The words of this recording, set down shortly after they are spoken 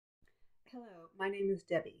My name is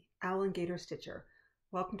Debbie, Owl and Gator Stitcher.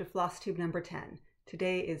 Welcome to Flosstube number 10.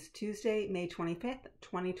 Today is Tuesday, May 25th,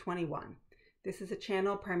 2021. This is a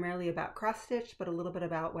channel primarily about cross stitch, but a little bit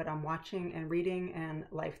about what I'm watching and reading and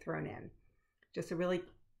life thrown in. Just a really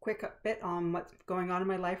quick bit on what's going on in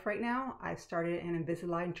my life right now. I started an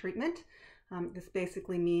Invisalign treatment. This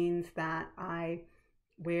basically means that I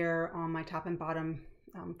wear on my top and bottom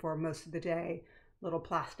for most of the day little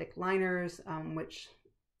plastic liners, which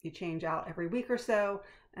you change out every week or so,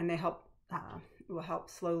 and they will help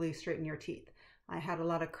slowly straighten your teeth. I had a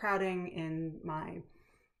lot of crowding in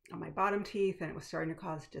on my bottom teeth, and it was starting to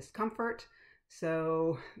cause discomfort.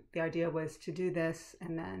 So the idea was to do this,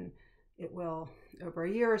 and then it will, over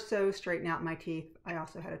a year or so, straighten out my teeth. I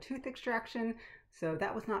also had a tooth extraction, so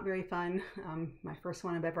that was not very fun. My first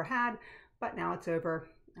one I've ever had, but now it's over.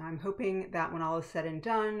 I'm hoping that when all is said and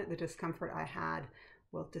done, the discomfort I had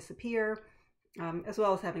will disappear, as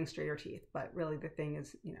well as having straighter teeth. But really the thing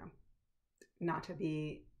is, not to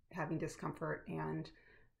be having discomfort, and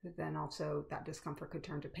then also that discomfort could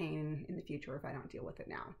turn to pain in the future if I don't deal with it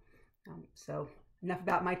now. So enough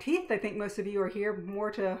about my teeth. I think most of you are here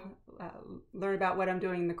more to learn about what I'm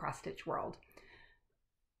doing in the cross stitch world.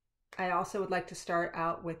 I also would like to start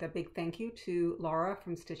out with a big thank you to Laura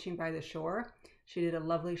from Stitching by the Shore. She did a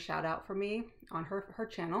lovely shout out for me on her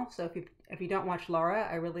channel. So if you don't watch Laura,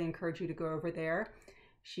 I really encourage you to go over there.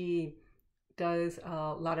 She does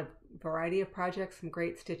a lot of variety of projects, some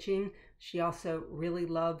great stitching. She also really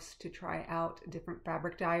loves to try out different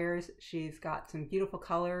fabric dyers. She's got some beautiful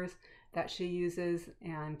colors that she uses,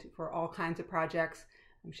 and for all kinds of projects.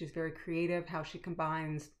 She's very creative how she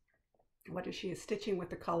combines what she is stitching with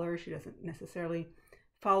the color. She doesn't necessarily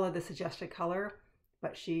follow the suggested color,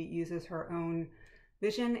 but she uses her own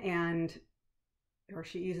vision or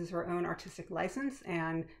she uses her own artistic license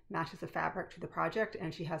and matches the fabric to the project,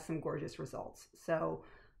 and she has some gorgeous results. So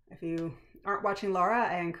if you aren't watching Laura,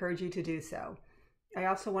 I encourage you to do so. I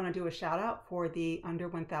also want to do a shout out for the Under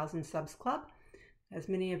 1,000 Subs Club. As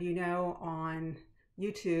many of you know, on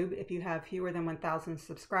YouTube, if you have fewer than 1,000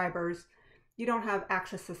 subscribers, you don't have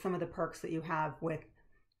access to some of the perks that you have with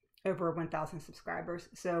over 1,000 subscribers.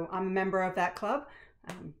 So I'm a member of that club,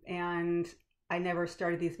 and I never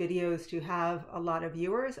started these videos to have a lot of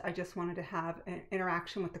viewers. I just wanted to have an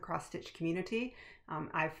interaction with the cross stitch community.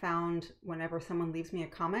 I've found whenever someone leaves me a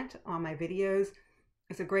comment on my videos,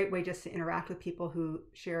 it's a great way just to interact with people who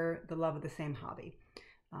share the love of the same hobby.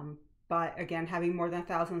 But again, having more than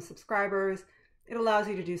 1,000 subscribers, it allows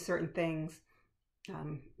you to do certain things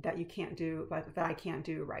that you can't do, but that I can't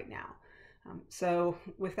do right now. So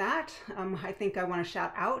with that, I think I want to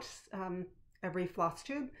shout out every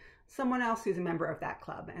Flosstube someone else who's a member of that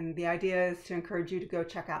club. And the idea is to encourage you to go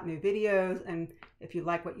check out new videos, and if you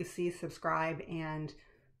like what you see, subscribe and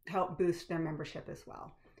help boost their membership as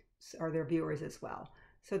well, or their viewers as well.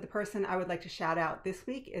 So the person I would like to shout out this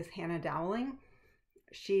week is Hannah Dowling.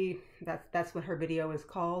 That's what her video is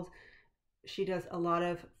called. She does a lot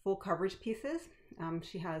of full coverage pieces.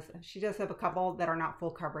 She does have a couple that are not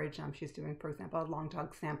full coverage. She's doing, for example, a long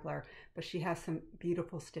dog sampler, but she has some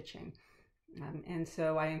beautiful stitching. And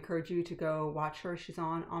so I encourage you to go watch her. She's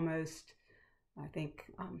on almost, I think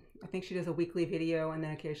she does a weekly video, and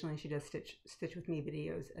then occasionally she does Stitch with Me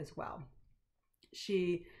videos as well.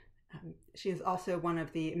 She is also one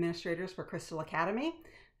of the administrators for Crystal Academy.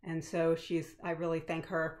 And so I really thank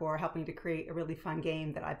her for helping to create a really fun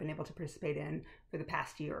game that I've been able to participate in for the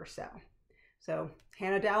past year or so. So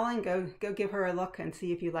Hannah Dowling, go give her a look and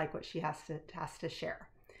see if you like what she has to share.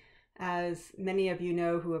 As many of you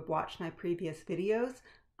know who have watched my previous videos,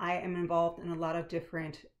 I am involved in a lot of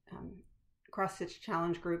different cross-stitch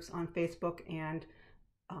challenge groups on Facebook and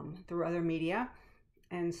through other media.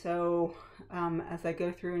 And so as I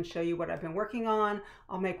go through and show you what I've been working on,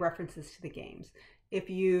 I'll make references to the games. If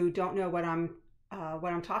you don't know what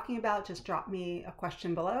I'm talking about, just drop me a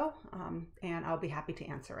question below, and I'll be happy to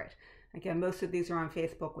answer it. Again, most of these are on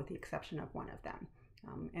Facebook with the exception of one of them.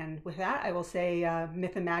 And with that, I will say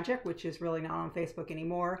Myth and Magic, which is really not on Facebook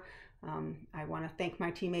anymore. I want to thank my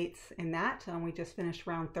teammates in that. We just finished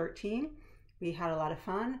round 13. We had a lot of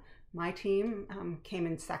fun. My team came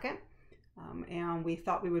in second, and we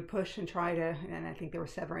thought we would push and try to, and I think there were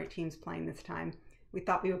 7 or 8 teams playing this time. We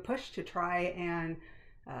thought we would push to try and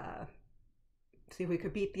see if we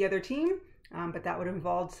could beat the other team, but that would have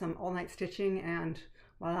involved some all-night stitching, and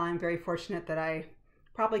while I'm very fortunate that I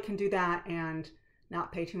probably can do that and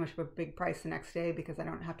not pay too much of a big price the next day because I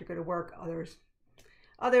don't have to go to work,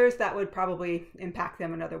 others that would probably impact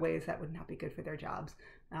them in other ways that would not be good for their jobs.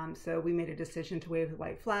 So we made a decision to wave the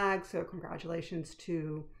white flag, so congratulations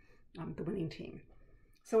to the winning team.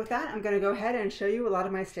 So with that, I'm going to go ahead and show you a lot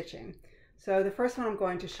of my stitching. So the first one I'm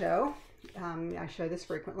going to show, I show this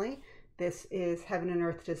frequently. This is Heaven and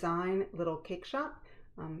Earth Design Little Cake Shop,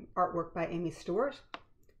 artwork by Aimee Stewart.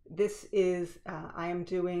 This is, I am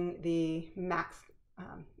doing the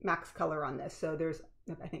max color on this. So there's,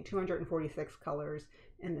 I think, 246 colors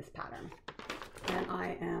in this pattern. And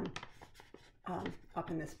I am up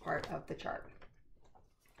in this part of the chart.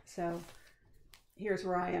 So here's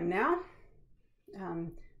where I am now.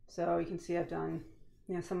 So you can see I've done,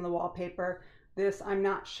 some of the wallpaper. This, I'm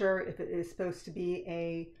not sure if it is supposed to be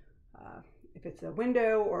if it's a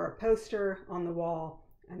window or a poster on the wall.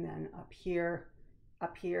 And then up here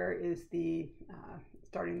is the,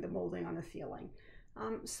 starting the molding on the ceiling.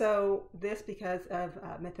 So this, because of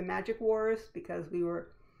Myth and Magic Wars, because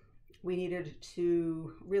we needed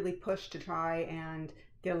to really push to try and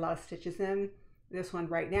get a lot of stitches in. This one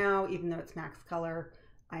right now, even though it's max color,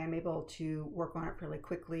 I am able to work on it really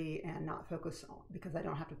quickly and not focus on, because I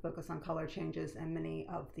don't have to focus on color changes, and many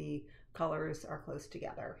of the colors are close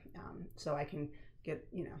together. So I can get,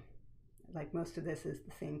 like most of this is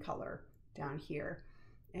the same color down here.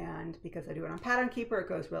 And because I do it on Pattern Keeper, it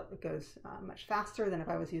goes much faster than if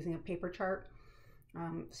I was using a paper chart.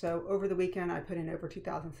 So over the weekend, I put in over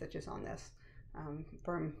 2,000 stitches on this,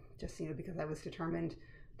 from just, because I was determined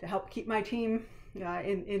to help keep my team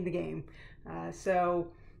in the game.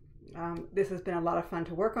 This has been a lot of fun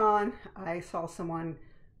to work on. I saw someone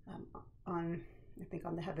I think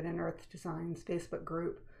on the Heaven and Earth Designs Facebook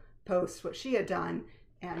group post what she had done,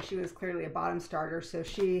 and she was clearly a bottom starter. So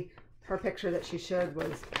her picture that she showed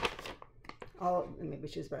was maybe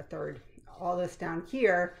she was about a third, all this down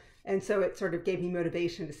here. And so it sort of gave me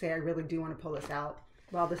motivation to say, I really do want to pull this out.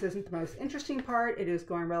 While this isn't the most interesting part, it is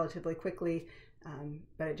going relatively quickly.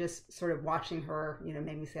 But it just sort of watching her,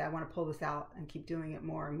 made me say, I want to pull this out and keep doing it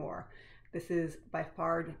more and more. This is by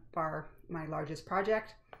far my largest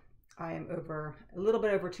project. I am a little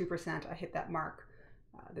bit over 2%. I hit that mark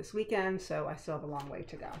this weekend, so I still have a long way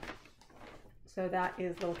to go. So that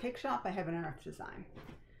is Little Cake Shop by Heaven and Earth Design.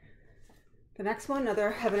 The next one, another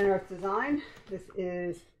Heaven and Earth Design. This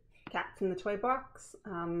is Cats in the Toy Box,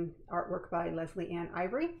 artwork by Lesley Anne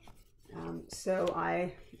Ivory. So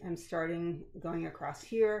I am going across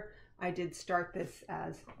here. I did start this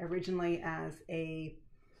originally as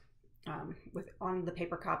on the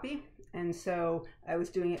paper copy, and so I was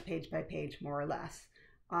doing it page by page, more or less.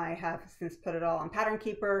 I have since put it all on Pattern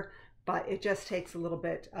Keeper, but it just takes a little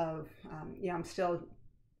bit of, I'm still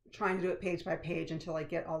trying to do it page by page until I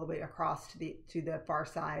get all the way across to the far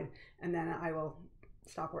side, and then I will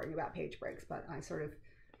stop worrying about page breaks. But I sort of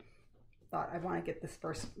thought I want to get this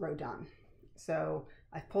first row done. So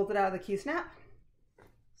I pulled it out of the Q-snap.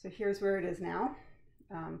 So here's where it is now.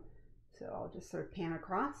 So I'll just sort of pan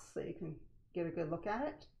across so you can get a good look at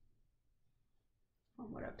it on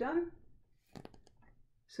what I've done.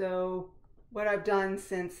 So what I've done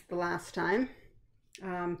since the last time,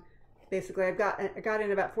 basically I got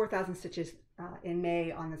in about 4,000 stitches in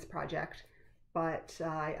May on this project, but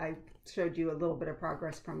I showed you a little bit of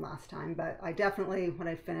progress from last time. But I definitely, what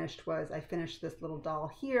I finished this little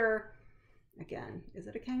doll here. Again, is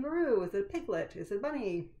it a kangaroo? Is it a piglet? Is it a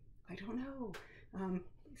bunny? I don't know.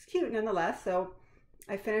 It's cute nonetheless. So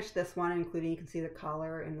I finished this one, including, you can see the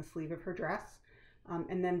collar and the sleeve of her dress.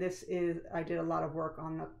 And then I did a lot of work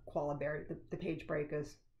on the koala bear. The page break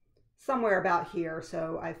is somewhere about here.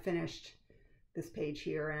 So I finished this page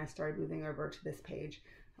here and I started moving over to this page.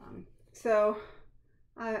 So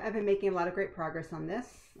I've been making a lot of great progress on this.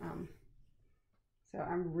 So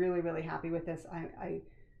I'm really, really happy with this.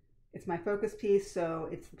 It's my focus piece, so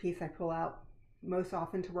it's the piece I pull out most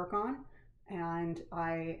often to work on. And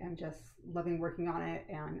I am just loving working on it,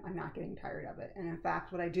 and I'm not getting tired of it. And in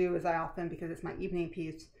fact, what I do is I often, because it's my evening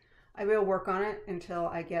piece, I will work on it until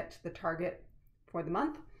I get the target for the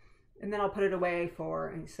month. And then I'll put it away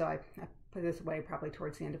and so I put this away probably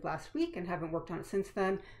towards the end of last week and haven't worked on it since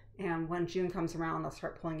then. And when June comes around, I'll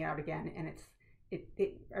start pulling it out again. And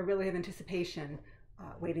I really have anticipation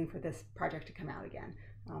waiting for this project to come out again.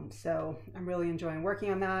 So I'm really enjoying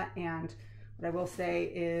working on that. And what I will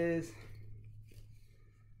say is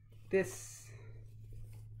this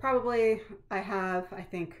probably, I have, I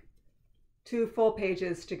think, 2 full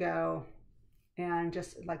pages to go. And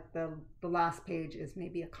just like the last page is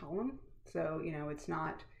maybe a column. So,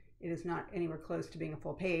 it is not anywhere close to being a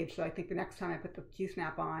full page. So I think the next time I put the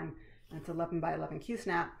Q-snap on, and it's 11 by 11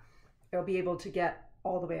 Q-snap, it'll be able to get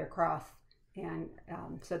all the way across, and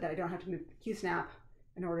so that I don't have to move the Q-snap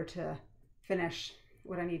in order to finish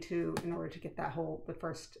what I need to in order to get the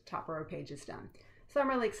first top row pages done. So I'm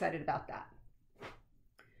really excited about that.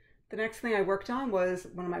 The next thing I worked on was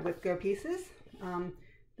one of my Whip Go pieces.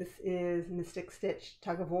 This is Mystic Stitch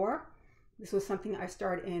Tug of War. This was something I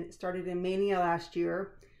started in Mania last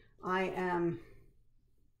year. I am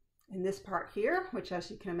in this part here, which, as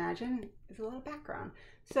you can imagine, is a little background.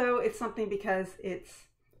 So it's something, because it's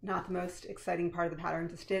not the most exciting part of the pattern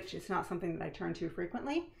to stitch, it's not something that I turn to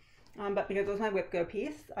frequently. But because it was my Whip Go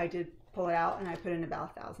piece, I did pull it out and I put in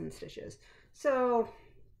about 1,000 stitches. So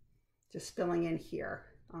just filling in here.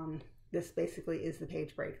 This basically is the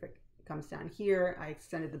page break that comes down here. I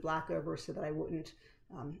extended the black over so that I wouldn't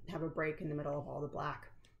have a break in the middle of all the black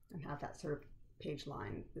and have that sort of page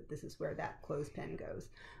line, that this is where that clothespin goes.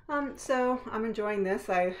 So I'm enjoying this.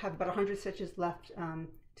 I have about 100 stitches left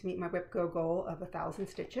to meet my Whip Go goal of 1,000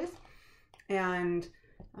 stitches. And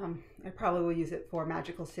I probably will use it for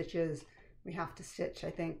magical stitches. We have to stitch,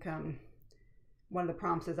 I think, one of the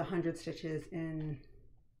prompts is 100 stitches in,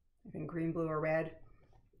 I think, green, blue, or red.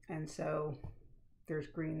 And so there's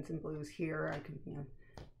greens and blues here. I can,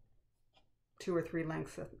 2 or 3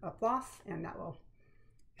 lengths of floss, and that will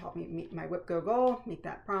help me meet my Whip Go goal, meet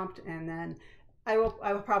that prompt. And then I will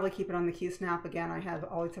probably keep it on the Q snap again. I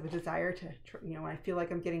always have a desire to, when I feel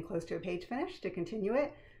like I'm getting close to a page finish, to continue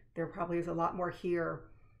it. There probably is a lot more here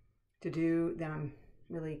to do than I'm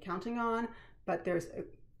really counting on, but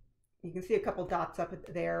you can see a couple dots up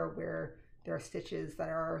there where there are stitches that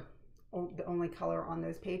are the only color on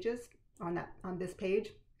those pages, on this page.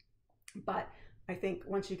 But I think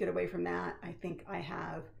once you get away from that, I think I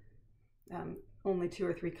have only 2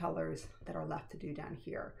 or 3 colors that are left to do down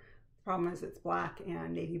here. The problem is it's black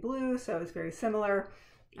and navy blue, so it's very similar,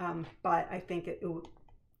 but I think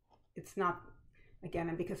it's not, again,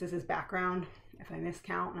 and because this is background, if I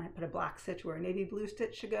miscount and I put a black stitch where a navy blue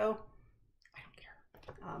stitch should go, I don't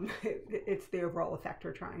care. It's the overall effect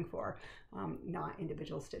we're trying for, not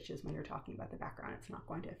individual stitches. When you're talking about the background, it's not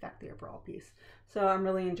going to affect the overall piece. So I'm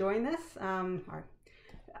really enjoying this.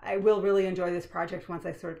 I will really enjoy this project once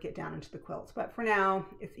I sort of get down into the quilts, but for now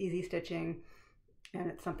it's easy stitching, and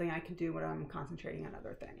it's something I can do when I'm concentrating on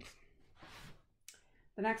other things.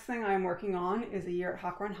 The next thing I'm working on is A Year at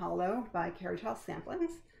Hawk Run Hollow by Carriage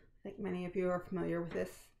Samplings. I think many of you are familiar with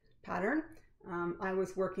this pattern. I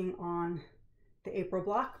was working on the April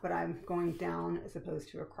block, but I'm going down as opposed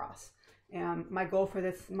to across. My goal for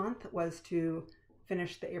this month was to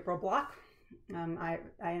finish the April block.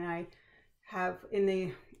 I have, in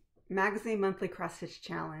the Magazine Monthly Cross Stitch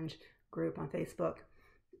Challenge group on Facebook,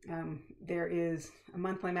 there is a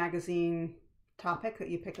monthly magazine topic that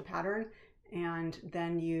you pick a pattern, and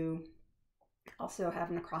then you also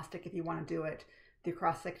have an acrostic if you want to do it. The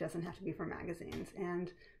acrostic doesn't have to be from magazines.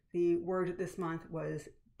 And the word this month was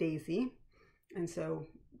daisy. And so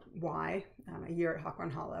why? A Year at Hawk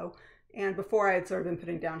Run Hollow. And before, I had sort of been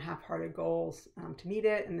putting down half-hearted goals to meet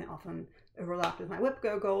it, and they often overlapped with my Whip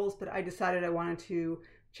Go goals, but I decided I wanted to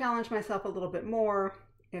challenge myself a little bit more.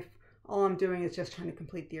 If all I'm doing is just trying to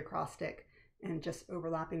complete the acrostic and just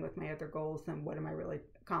overlapping with my other goals, then what am I really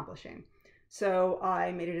accomplishing? So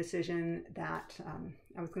I made a decision that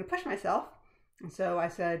I was going to push myself. And so I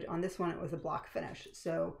said on this one, it was a block finish.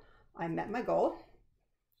 So I met my goal.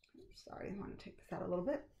 Sorry, I want to take this out a little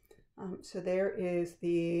bit. So there is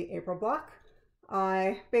the April block.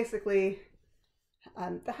 I basically,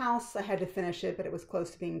 the house, I had to finish it, but it was close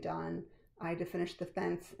to being done. I had to finish the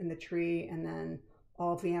fence and the tree, and then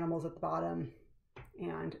all of the animals at the bottom,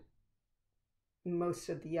 and most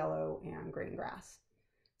of the yellow and green grass.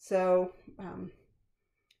 So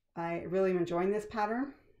I really am enjoying this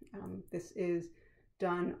pattern. This is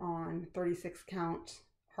done on 36 count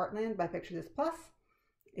Heartland by Picture This Plus.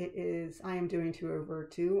 It is, I am doing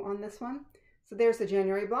 2/2 on this one. So there's the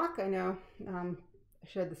January block. I know I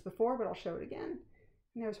showed this before, but I'll show it again.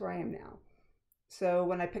 And there's where I am now. So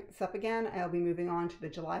when I pick this up again, I'll be moving on to the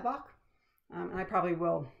July block. And I probably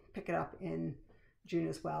will pick it up in June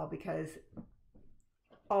as well, because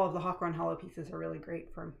all of the Hawk Run Hollow pieces are really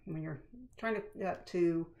great for when you're trying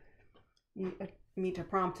to meet a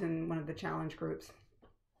prompt in one of the challenge groups.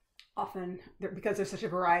 Often, because there's such a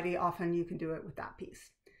variety, often you can do it with that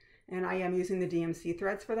piece. And I am using the DMC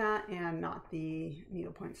threads for that, and not the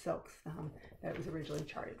needlepoint silks that it was originally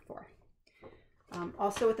charted for.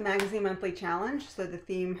 Also with the Magazine Monthly Challenge, so the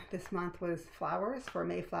theme this month was flowers, for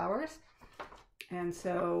May flowers. And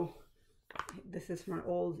so this is from an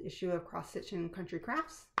old issue of Cross Stitch and Country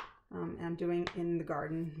Crafts. And I'm doing In the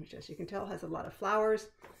Garden, which, as you can tell, has a lot of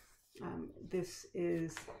flowers. This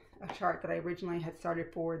is a chart that I originally had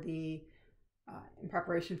started for the in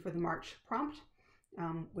preparation for the March prompt,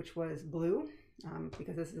 which was blue,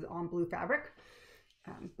 because this is on blue fabric.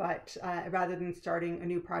 But rather than starting a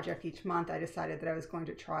new project each month, I decided that I was going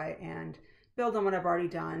to try and build on what I've already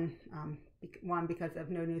done. One, because of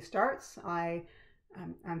no new starts.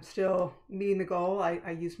 I'm still meeting the goal.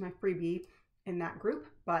 I used my freebie in that group,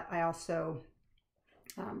 but I also,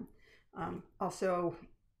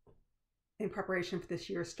 in preparation for this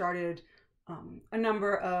year, started a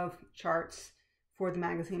number of charts for the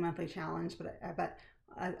Magazine Monthly Challenge, but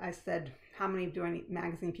I said, how many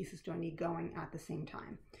magazine pieces do I need going at the same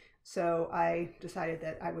time? So I decided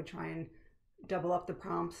that I would try and double up the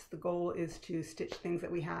prompts. The goal is to stitch things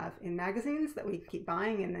that we have in magazines that we keep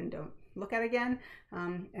buying and then don't look at again.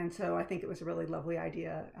 And so I think it was a really lovely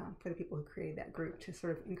idea for the people who created that group to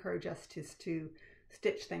sort of encourage us to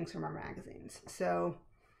stitch things from our magazines. So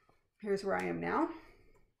here's where I am now.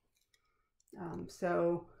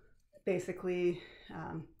 So basically,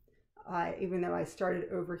 even though I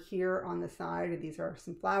started over here on the side, these are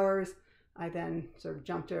some flowers, I then sort of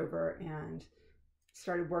jumped over and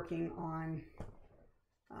started working on,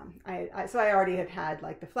 so I already had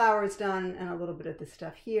like the flowers done and a little bit of this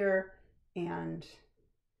stuff here and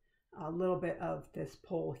a little bit of this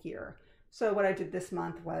pole here. So what I did this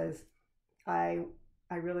month was I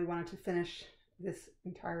really wanted to finish this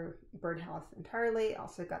entire birdhouse entirely.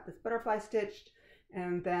 Also got this butterfly stitched,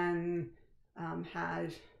 and then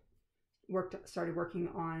started working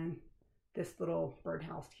on this little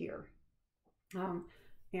birdhouse here.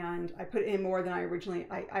 And I put in more than I originally,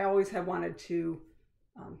 I always had wanted to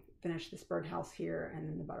finish this birdhouse here and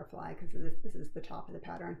then the butterfly, because this is the top of the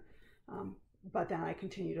pattern. But then I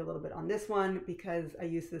continued a little bit on this one because I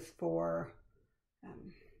use this for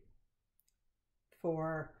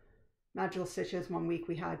magical stitches. One week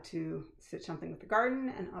we had to stitch something with the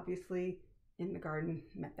garden, and obviously in the garden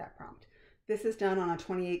met that prompt. This is done on a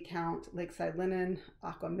 28 count Lakeside linen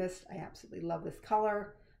aqua mist. I absolutely love this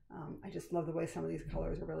color. I just love the way some of these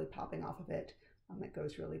colors are really popping off of it. It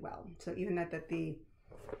goes really well. So even that the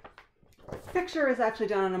picture is actually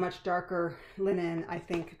done on a much darker linen, I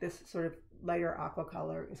think this sort of lighter aqua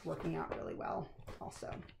color is working out really well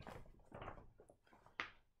also.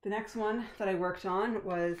 The next one that I worked on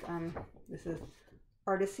was, this is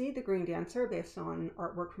Artecy, the Green Dancer, based on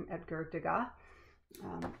artwork from Edgar Degas.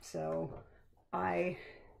 So I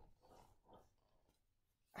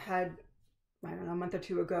had, I don't know, a month or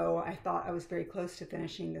two ago, I thought I was very close to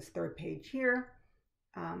finishing this third page here,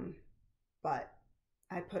 but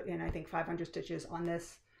I put in, I think, 500 stitches on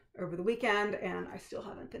this over the weekend, and I still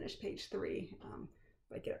haven't finished page 3.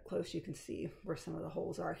 If I get up close, you can see where some of the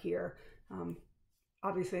holes are here.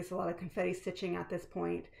 Obviously, it's a lot of confetti stitching at this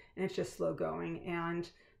point, and it's just slow going. And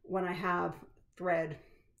when I have thread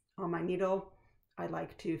on my needle, I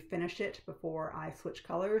like to finish it before I switch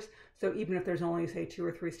colors. So even if there's only, say, 2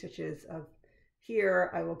 or 3 stitches of here,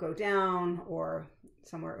 I will go down or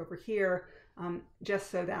somewhere over here, just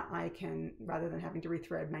so that I can, rather than having to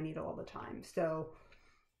rethread my needle all the time. So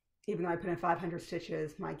even though I put in 500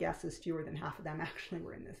 stitches, my guess is fewer than half of them actually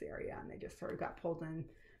were in this area, and they just sort of got pulled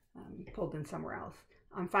in somewhere else.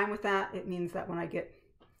 I'm fine with that. It means that when I get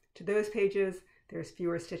to those pages, there's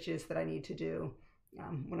fewer stitches that I need to do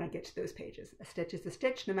when I get to those pages. A stitch is a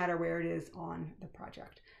stitch, no matter where it is on the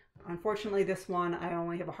project. Unfortunately, this one, I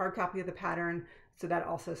only have a hard copy of the pattern, so that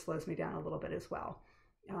also slows me down a little bit as well.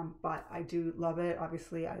 But I do love it.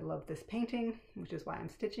 Obviously, I love this painting, which is why I'm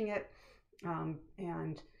stitching it,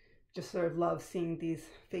 and just sort of love seeing these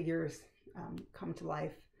figures come to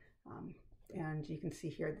life. And you can see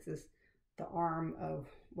here, this is the arm of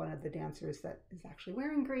one of the dancers that is actually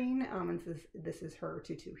wearing green, and this is her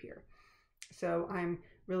tutu here. So I'm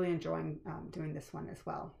really enjoying doing this one as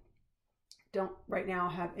well. Don't right now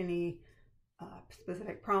have any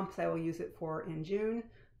specific prompts I will use it for in June,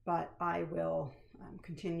 but I will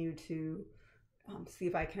continue to see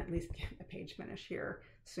if I can at least get a page finish here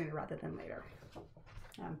sooner rather than later.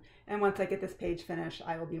 And once I get this page finished,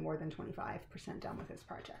 I will be more than 25% done with this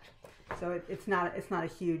project. So it's not a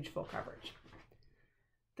huge full coverage.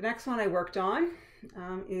 The next one I worked on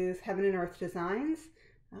is Heaven and Earth Designs,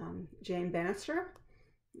 Jane Bannister.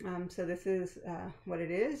 So this is what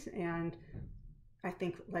it is, and I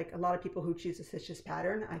think, like a lot of people who choose to stitch this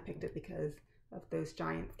pattern, I picked it because of those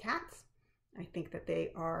giant cats. I think that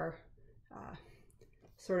they are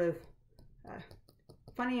sort of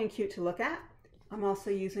funny and cute to look at. I'm also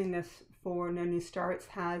using this for No New Starts,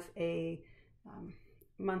 has a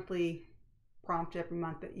monthly prompt every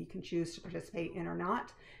month that you can choose to participate in or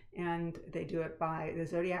not, and they do it by the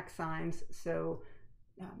zodiac signs. So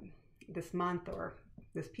this month or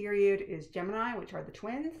this period is Gemini, which are the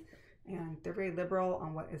twins, and they're very liberal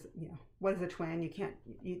on what is, what is a twin.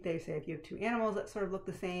 They say if you have two animals that sort of look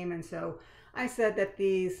the same, and so I said that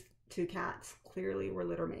these two cats clearly were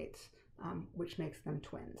litter mates, which makes them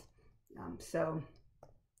twins.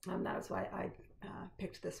 That is why I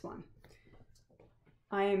picked this one.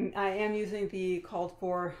 I am using the called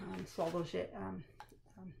for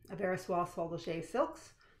Veriswell Soldage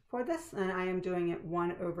silks for this, and I am doing it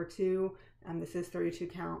 1/2. This is 32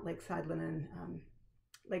 count Lakeside Linen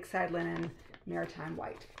Maritime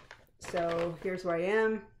White. So here's where I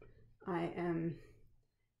am. I am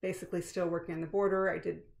basically still working on the border. I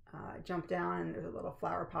did jump down, and there's a little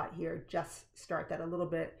flower pot here. Just start that a little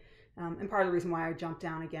bit. And part of the reason why I jumped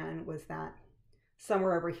down again was that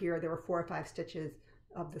somewhere over here there were 4 or 5 stitches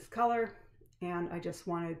of this color, and I just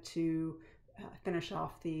wanted to finish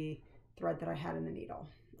off the thread that I had in the needle.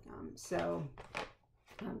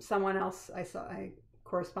 Someone else I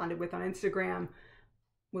corresponded with on Instagram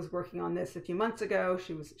was working on this a few months ago.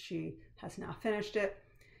 She has now finished it,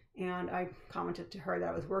 and I commented to her that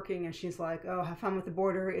I was working, and she's like, "Oh, have fun with the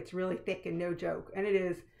border. It's really thick and no joke." And it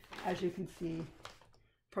is, as you can see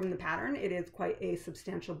from the pattern, it is quite a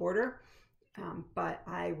substantial border. But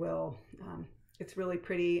I will. It's really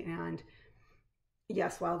pretty, and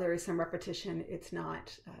yes, while there is some repetition, it's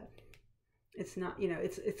not.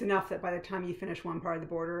 It's enough that by the time you finish one part of the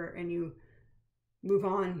border and you move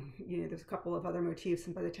on, there's a couple of other motifs,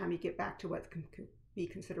 and by the time you get back to what can be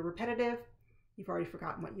considered repetitive, you've already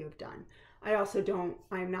forgotten what you have done.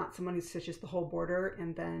 I'm not someone who stitches the whole border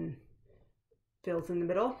and then fills in the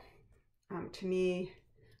middle. To me,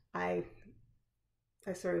 I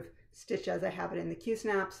sort of stitch as I have it in the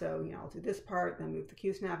Q-snap. So, I'll do this part, then move the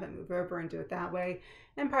Q-snap and move over and do it that way.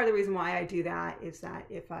 And part of the reason why I do that is that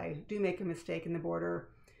if I do make a mistake in the border,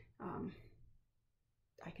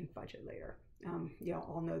 I can fudge it later.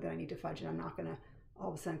 I'll know that I need to fudge it. I'm not going to all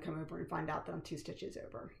of a sudden come over and find out that I'm 2 stitches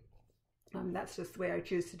over. That's just the way I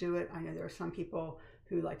choose to do it. I know there are some people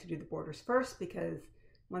who like to do the borders first, because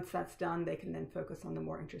once that's done, they can then focus on the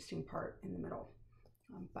more interesting part in the middle.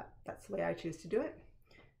 But that's the way I choose to do it.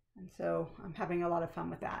 And so I'm having a lot of fun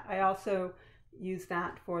with that. I also use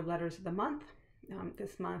that for letters of the month.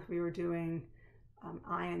 This month we were doing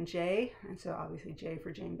I and J, and so obviously J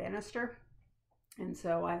for Jane Bannister. And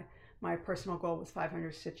so my personal goal was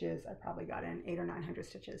 500 stitches. I probably got in 800 or 900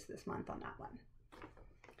 stitches this month on that one.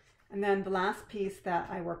 And then the last piece that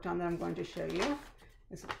I worked on that I'm going to show you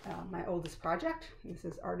is my oldest project. This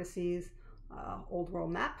is Artecy's Old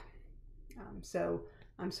World Map. So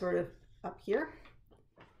I'm sort of up here,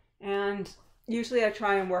 and usually I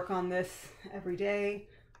try and work on this every day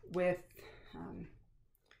with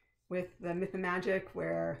the Myth and Magic,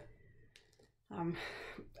 where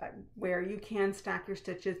you can stack your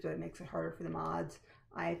stitches, but it makes it harder for the mods.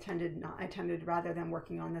 I tended, rather than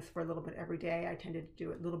working on this for a little bit every day, I tended to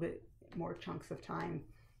do it a little bit more chunks of time,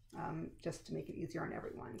 just to make it easier on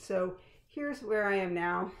everyone. So here's where I am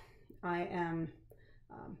now.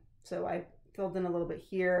 So I filled in a little bit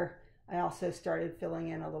here. I also started filling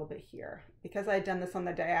in a little bit here. Because I had done this on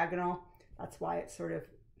the diagonal, that's why it's sort of,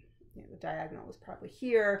 the diagonal was probably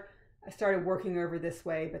here. I started working over this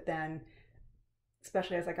way, but then,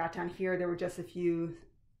 especially as I got down here, there were just a few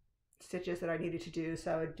stitches that I needed to do,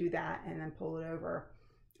 so I would do that and then pull it over.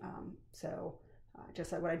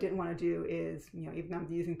 Just like what I didn't want to do is, even though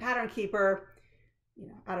I'm using Pattern Keeper,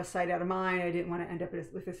 out of sight, out of mind, I didn't want to end up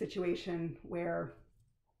with a situation where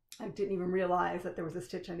I didn't even realize that there was a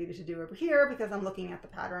stitch I needed to do over here because I'm looking at the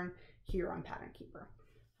pattern here on Pattern Keeper.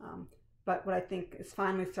 But what I think is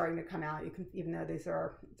finally starting to come out, even though it's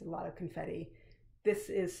a lot of confetti, this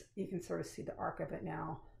is, you can sort of see the arc of it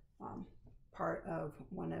now. Part of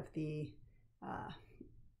one of the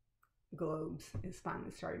globes is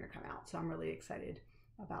finally starting to come out. So I'm really excited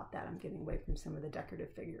about that. I'm getting away from some of the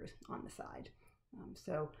decorative figures on the side.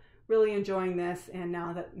 So really enjoying this. And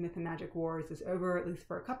now that Myth and Magic Wars is over, at least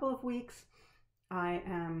for a couple of weeks, I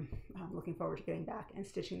am looking forward to getting back and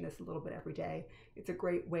stitching this a little bit every day. It's a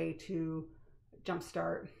great way to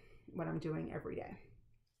jumpstart what I'm doing every day.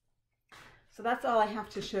 So that's all I have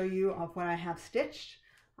to show you of what I have stitched.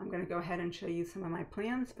 I'm going to go ahead and show you some of my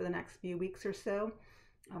plans for the next few weeks or so.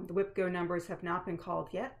 The Whip Go numbers have not been called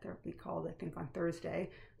yet. They'll be called, I think, on Thursday.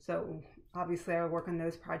 So obviously I will work on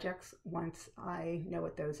those projects once I know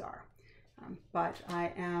what those are. But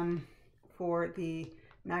I am, for the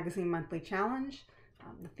Magazine Monthly Challenge,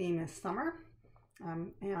 the theme is summer.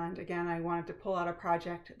 And again, I wanted to pull out a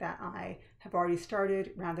project that I have already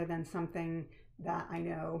started rather than something that I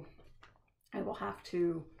know I will have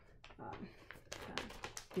to,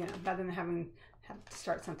 rather than have to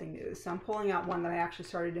start something new. So I'm pulling out one that I actually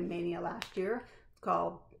started in Mania last year. It's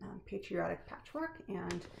called Patriotic Patchwork,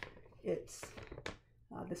 and it's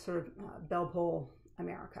this sort of bell pull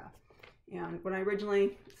America. And when I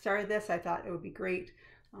originally started this, I thought it would be great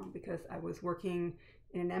because I was working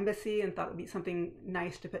in an embassy and thought it would be something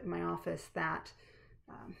nice to put in my office that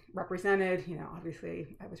represented, you know,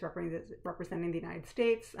 obviously I was representing the United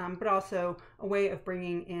States, but also a way of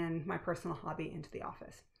bringing in my personal hobby into the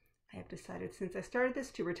office. I have decided since I started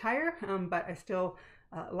this to retire, but I still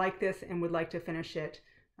like this and would like to finish it,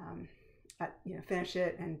 finish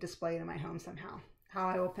it and display it in my home somehow. How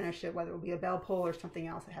I will finish it, whether it will be a bell pull or something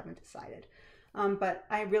else, I haven't decided. But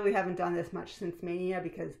I really haven't done this much since Mania,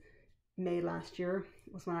 because May last year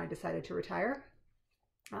was when I decided to retire,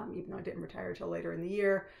 even though I didn't retire until later in the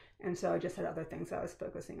year. And so I just had other things I was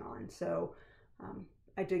focusing on. So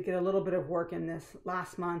I did get a little bit of work in this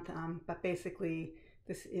last month, but basically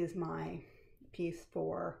this is my piece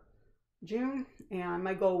for June, and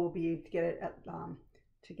my goal will be to get it at,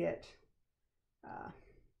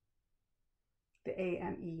 the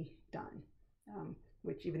AME done,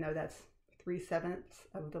 which, even though that's 3/7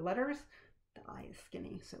 of the letters, the I is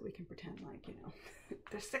skinny, so we can pretend like, you know,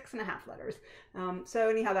 there's 6.5 letters. So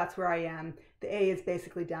anyhow, that's where I am. The A is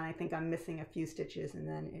basically done. I think I'm missing a few stitches, and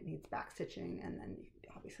then it needs back stitching, and then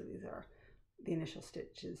obviously these are the initial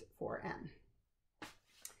stitches for N.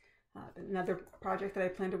 Another project that I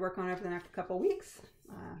plan to work on over the next couple weeks,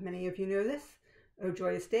 many of you know this, O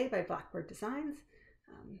Joyous Day by Blackbird Designs.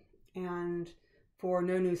 And for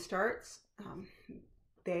No New Starts,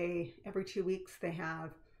 every 2 weeks they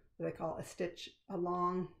have what they call a stitch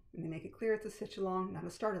along, and they make it clear it's a stitch along, not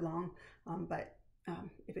a start along. But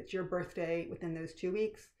if it's your birthday within those 2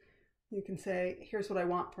 weeks, you can say, here's what I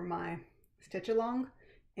want for my stitch along,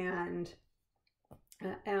 and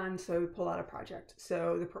so we pull out a project.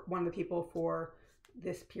 So one of the people for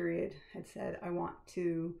this period had said, I want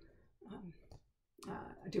to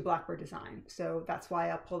do Blackbird design. So that's why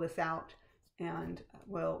I'll pull this out and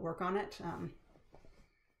we'll work on it.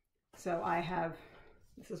 So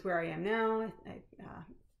this is where I am now.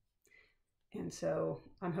 And so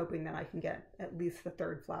I'm hoping that I can get at least the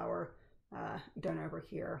 3rd flower done over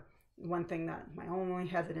here. One thing that my only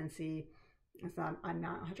hesitancy is that I'm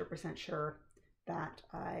not 100% sure that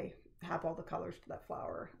I have all the colors for that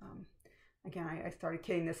flower. Again, I started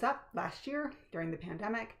kitting this up last year during the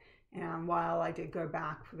pandemic, and while I did go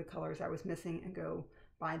back for the colors I was missing and go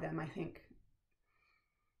buy them, I think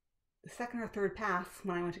the 2nd or 3rd pass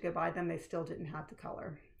when I went to go buy them, they still didn't have the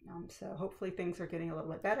color. So hopefully things are getting a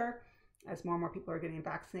little bit better as more and more people are getting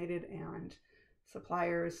vaccinated and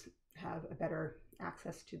suppliers have a better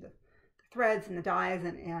access to the threads and the dyes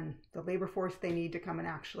and the labor force they need to come and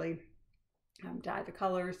actually dye the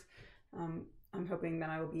colors. I'm hoping that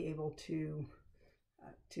I will be able to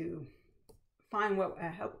find what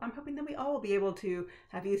I'm hoping that we all will be able to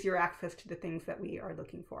have easier access to the things that we are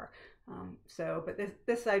looking for. But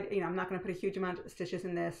this side, you know, I'm not going to put a huge amount of stitches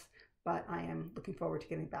in this, but I am looking forward to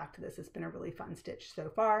getting back to this. It's been a really fun stitch so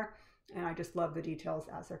far, and I just love the details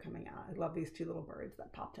as they're coming out. I love these 2 little birds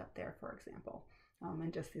that popped up there, for example,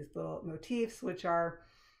 and just these little motifs, which are,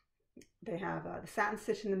 they have the satin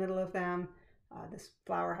stitch in the middle of them. This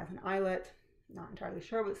flower has an eyelet. Not entirely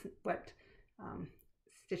sure what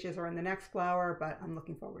stitches are in the next flower, but I'm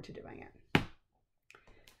looking forward to doing it.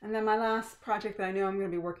 And then my last project that I know I'm going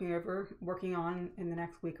to be working on in the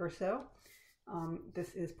next week or so.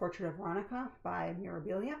 This is Portrait of Veronica by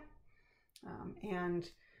Mirabilia, and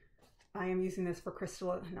I am using this for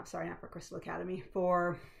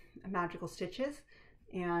for Magical Stitches.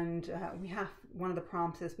 And one of the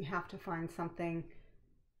prompts is we have to find something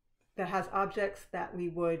that has objects that we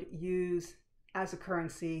would use as a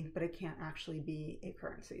currency, but it can't actually be a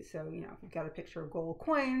currency. So, you know, if you've got a picture of gold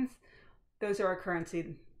coins, those are a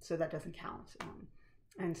currency, so that doesn't count.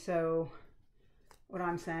 And so what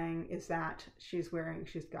I'm saying is that she's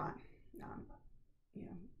got, you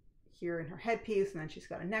know, here in her headpiece, and then she's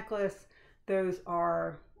got a necklace. Those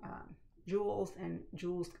are jewels, and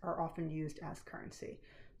jewels are often used as currency.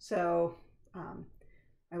 So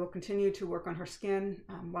I will continue to work on her skin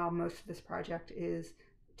while most of this project is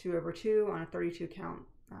 2/2 on a 32 count,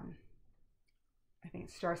 I think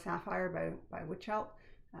it's Star Sapphire by Wichelt.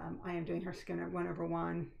 I am doing her skin at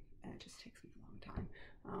 1/1, and it just takes me a long time.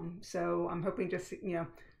 So I'm hoping just, you know,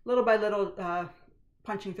 little by little,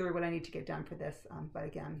 punching through what I need to get done for this. But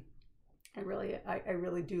again, I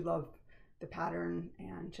really do love the pattern,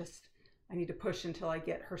 and just, I need to push until I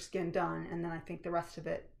get her skin done, and then I think the rest of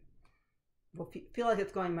it will feel like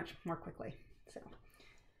it's going much more quickly. So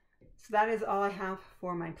that is all I have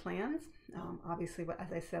for my plans. Obviously,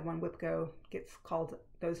 as I said, when WIPCO gets called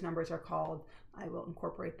those numbers are called, I will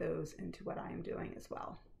incorporate those into what I am doing as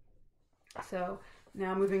well. So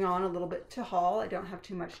now moving on a little bit to haul. I don't have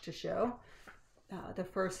too much to show. The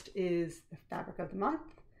first is the fabric of the month.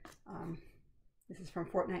 This is from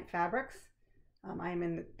Fortnight Fabrics. I am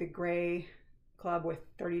in the gray club with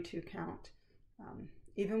 32 count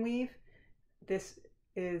even weave. This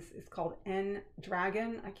is called N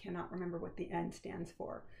Dragon. I cannot remember what the N stands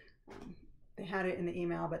for. They had it in the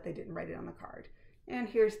email, but they didn't write it on the card. And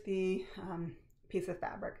here's the piece of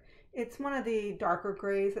fabric. It's one of the darker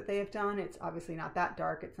grays that they have done. It's obviously not that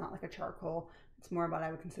dark. It's not like a charcoal. It's more what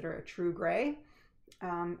I would consider a true gray.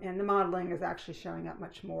 And the modeling is actually showing up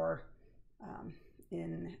much more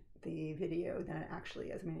in the video than it actually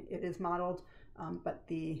is. I mean, it is modeled, but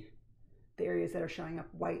the areas that are showing up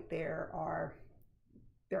white there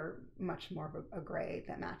they're much more of a gray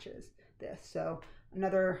that matches this. So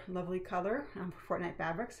another lovely color for Fortnight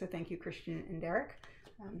Fabrics. So thank you, Christian and Derek,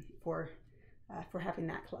 for having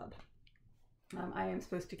that club. I am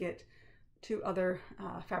supposed to get 2 other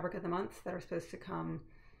fabric of the month that are supposed to come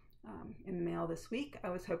in the mail this week. I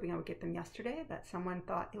was hoping I would get them yesterday, but someone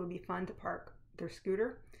thought it would be fun to park their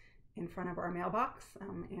scooter in front of our mailbox.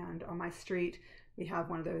 And on my street, we have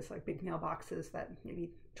one of those like big mailboxes that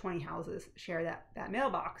maybe 20 houses share that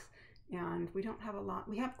mailbox. And we don't have a lot.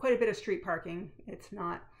 We have quite a bit of street parking. It's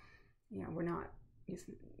not, you know, we're not,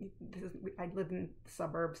 I live in the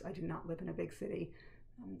suburbs. I do not live in a big city.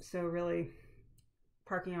 So really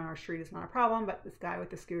parking on our street is not a problem, but this guy with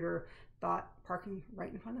the scooter thought parking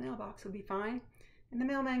right in front of the mailbox would be fine. And the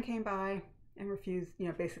mailman came by and refused, you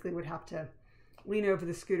know, basically would have to lean over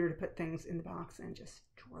the scooter to put things in the box and just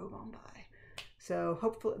drove on by. So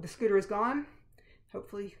hopefully the scooter is gone.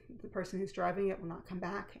 Hopefully the person who's driving it will not come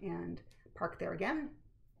back and park there again.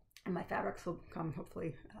 And my fabrics will come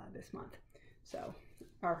hopefully this month. So,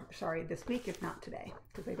 or sorry, this week, if not today,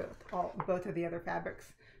 because they both of the other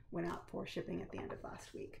fabrics went out for shipping at the end of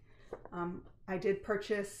last week. I did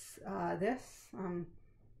purchase this.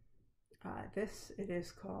 It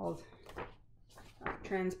is called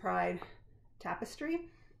Trans Pride Tapestry.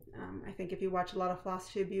 I think if you watch a lot of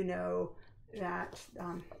Flosstube, you know that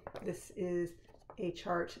this is a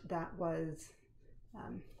chart that was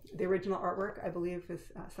the original artwork, I believe, is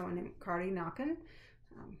someone named Kari Naken.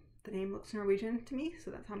 The name looks Norwegian to me,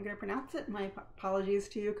 so that's how I'm going to pronounce it. My apologies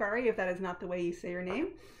to you, Kari, if that is not the way you say your name.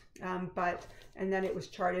 And then it was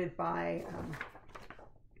charted by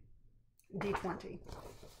D20,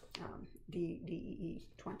 DEE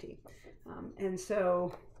 20. And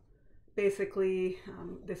so basically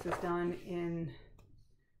this is done in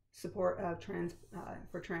support of Trans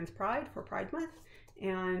Pride, for Pride Month.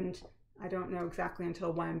 And I don't know exactly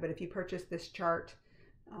until when, but if you purchase this chart,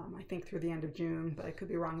 I think through the end of June, but I could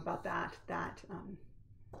be wrong about that,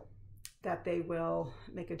 that they will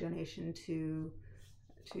make a donation to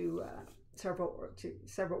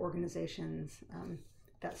several organizations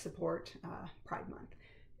that support Pride Month.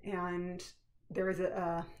 And there is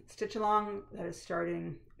a stitch along that is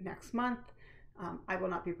starting next month. I will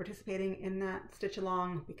not be participating in that stitch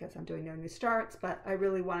along because I'm doing no new starts, but I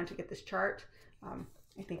really wanted to get this chart.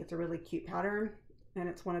 I think it's a really cute pattern, and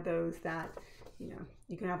it's one of those that, you know,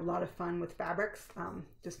 you can have a lot of fun with fabrics,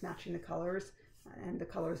 just matching the colors, and the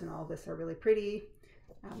colors in all of this are really pretty.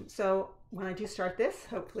 So when I do start this,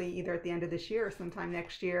 hopefully either at the end of this year or sometime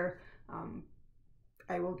next year,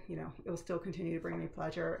 I will, you know, it will still continue to bring me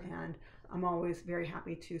pleasure, and I'm always very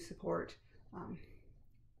happy to support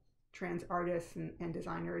trans artists and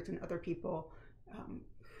designers and other people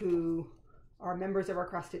who are members of our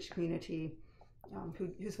cross stitch community,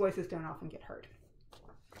 whose voices don't often get heard.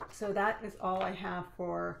 So that is all I have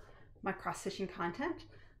for my cross stitching content.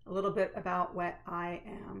 A little bit about what I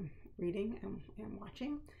am reading and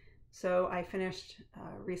watching. So I finished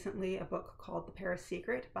recently a book called The Paris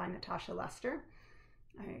Secret by Natasha Lester.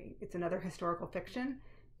 It's another historical fiction,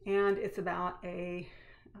 and it's about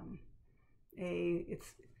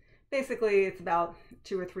it's about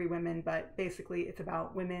 2 or 3 women, but basically it's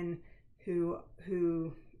about women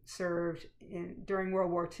who served during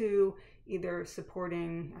World War II, either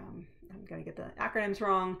supporting, I'm going to get the acronyms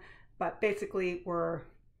wrong, but basically were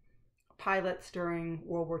pilots during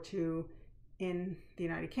World War II in the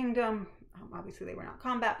United Kingdom. Obviously they were not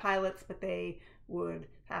combat pilots, but they would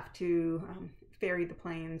have to ferry the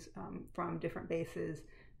planes from different bases,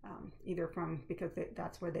 either because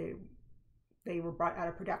that's where they were brought out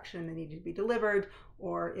of production, they needed to be delivered,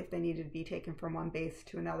 or if they needed to be taken from one base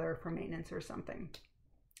to another for maintenance or something.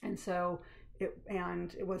 And so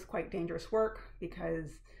it was quite dangerous work because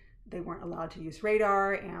they weren't allowed to use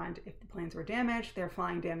radar, and if the planes were damaged, they're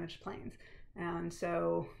flying damaged planes. And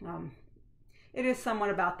so it is somewhat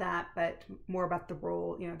about that, but more about the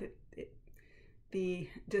role, you know, the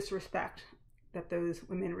disrespect that those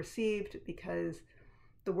women received because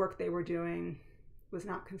the work they were doing was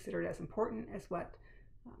not considered as important as what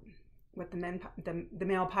the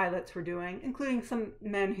male pilots were doing, including some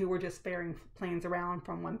men who were just ferrying planes around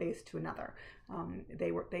from one base to another.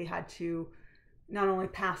 They had to not only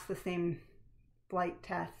pass the same flight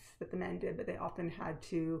tests that the men did, but they often had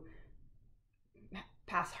to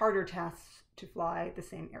pass harder tests to fly the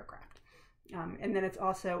same aircraft. And then it's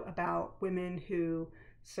also about women who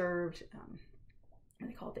served,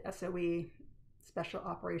 they call it the SOE, Special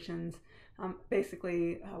Operations,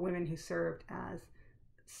 basically women who served as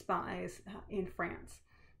spies in France.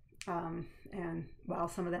 And while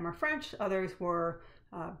some of them are French, others were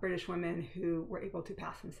British women who were able to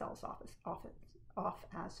pass themselves off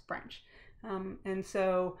as French. And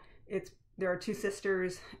so there are two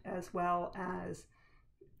sisters as well as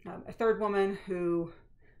a third woman who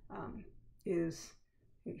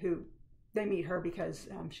they meet her because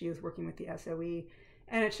she is working with the SOE,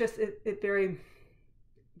 and it's just it very,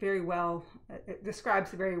 very well, it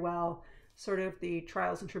describes very well sort of the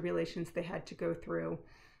trials and tribulations they had to go through.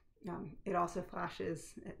 It also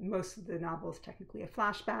flashes, most of the novel is technically a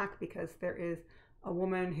flashback because there is a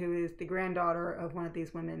woman who is the granddaughter of one of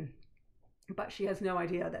these women, but she has no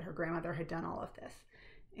idea that her grandmother had done all of this.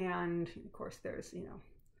 And of course there's, you know,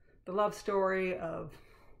 the love story of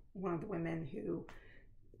one of the women who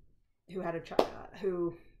had a child,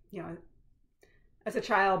 who, you know, as a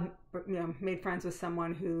child, you know, made friends with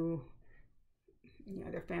someone who, you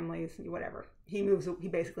know, their families, whatever. He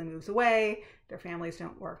basically moves away. Their families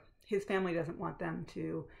don't work. His family doesn't want them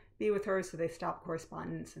to be with her, so they stop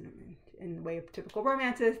correspondence. And in the way of typical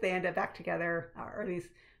romances, they end up back together, or at least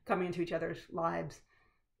coming into each other's lives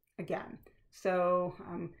again. So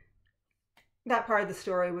that part of the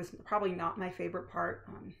story was probably not my favorite part.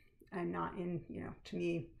 And not in, you know, to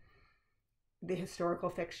me, the historical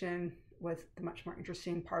fiction was the much more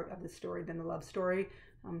interesting part of the story than the love story.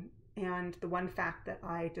 And the one fact that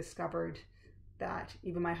I discovered that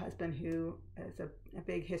even my husband, who is a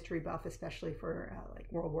big history buff, especially for like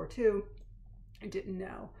World War II, didn't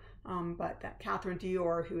know, but that Catherine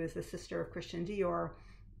Dior, who is the sister of Christian Dior,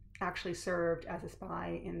 actually served as a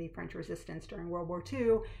spy in the French resistance during World War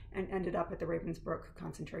II and ended up at the Ravensbrück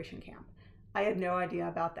concentration camp. I had no idea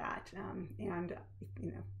about that, and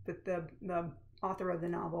you know, but the author of the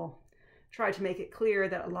novel tried to make it clear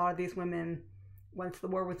that a lot of these women, once the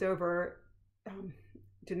war was over,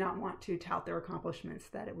 did not want to tout their accomplishments,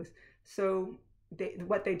 that it was so,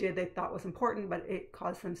 what they did they thought was important, but it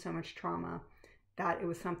caused them so much trauma that it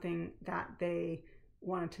was something that they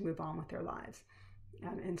wanted to move on with their lives.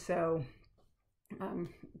 And so,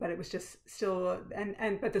 but it was just still,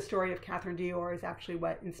 but the story of Catherine Dior is actually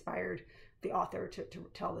what inspired the author to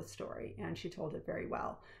tell this story, and she told it very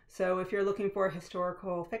well. So if you're looking for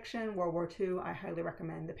historical fiction, World War II, I highly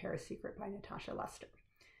recommend The Paris Secret by Natasha Lester.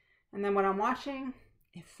 And then what I'm watching,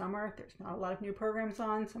 it's summer, there's not a lot of new programs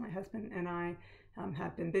on, so my husband and I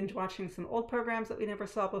have been binge watching some old programs that we never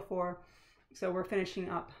saw before. So we're finishing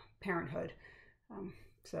up Parenthood.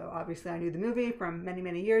 So obviously I knew the movie from many,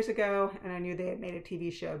 many years ago, and I knew they had made a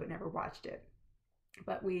TV show but never watched it.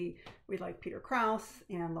 But we like Peter Krause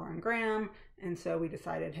and Lauren Graham, and so we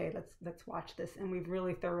decided, hey, let's watch this, and we've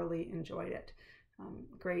really thoroughly enjoyed it.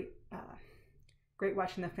 Great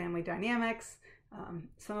watching the family dynamics,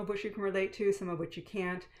 some of which you can relate to, some of which you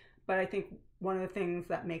can't. But I think one of the things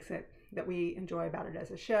that makes it, that we enjoy about it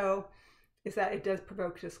as a show, is that it does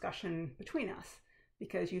provoke discussion between us,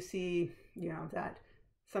 because you see, you know, that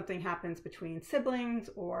something happens between siblings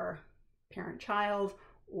or parent-child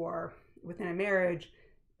or within a marriage,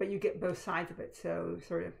 but you get both sides of it. So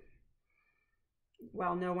sort of,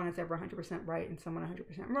 while no one is ever 100% right and someone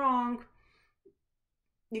 100% wrong,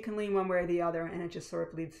 you can lean one way or the other, and it just sort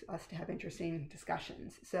of leads us to have interesting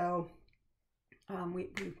discussions. So we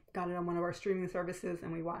got it on one of our streaming services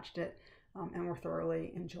and we watched it, and we're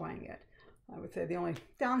thoroughly enjoying it. I would say the only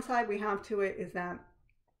downside we have to it is that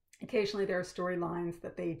occasionally there are storylines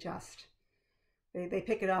that they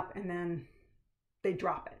pick it up and then they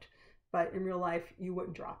drop it. But in real life, you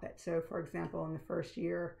wouldn't drop it. So for example, in the first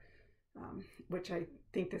year, which I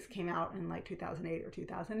think this came out in like 2008 or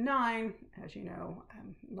 2009, as you know,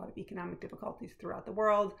 a lot of economic difficulties throughout the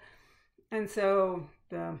world. And so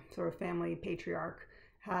the sort of family patriarch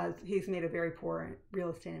he's made a very poor real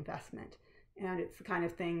estate investment. And it's the kind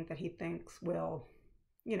of thing that he thinks will,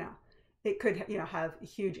 you know, it could, you know, have a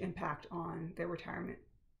huge impact on their retirement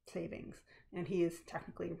savings. And he is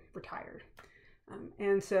technically retired.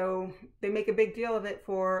 And so they make a big deal of it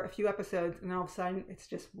for a few episodes, and all of a sudden it's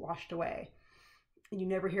just washed away. and you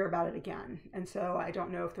never hear about it again. And so I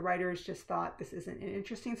don't know if the writers just thought this isn't an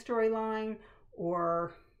interesting storyline,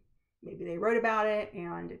 or maybe they wrote about it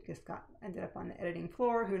and it just ended up on the editing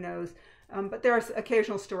floor, who knows. But there are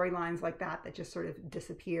occasional storylines like that that just sort of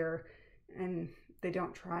disappear, and they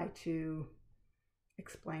don't try to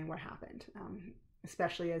explain what happened,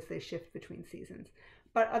 especially as they shift between seasons.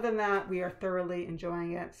 But other than that, we are thoroughly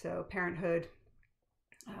enjoying it. So Parenthood,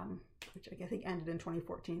 which I think ended in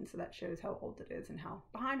 2014, so that shows how old it is and how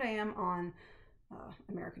behind I am on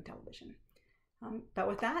American television. But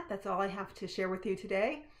with that, that's all I have to share with you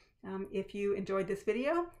today. If you enjoyed this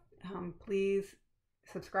video, please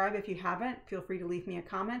subscribe if you haven't. Feel free to leave me a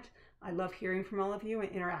comment. I love hearing from all of you and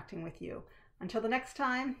interacting with you. Until the next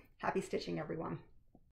time, happy stitching, everyone.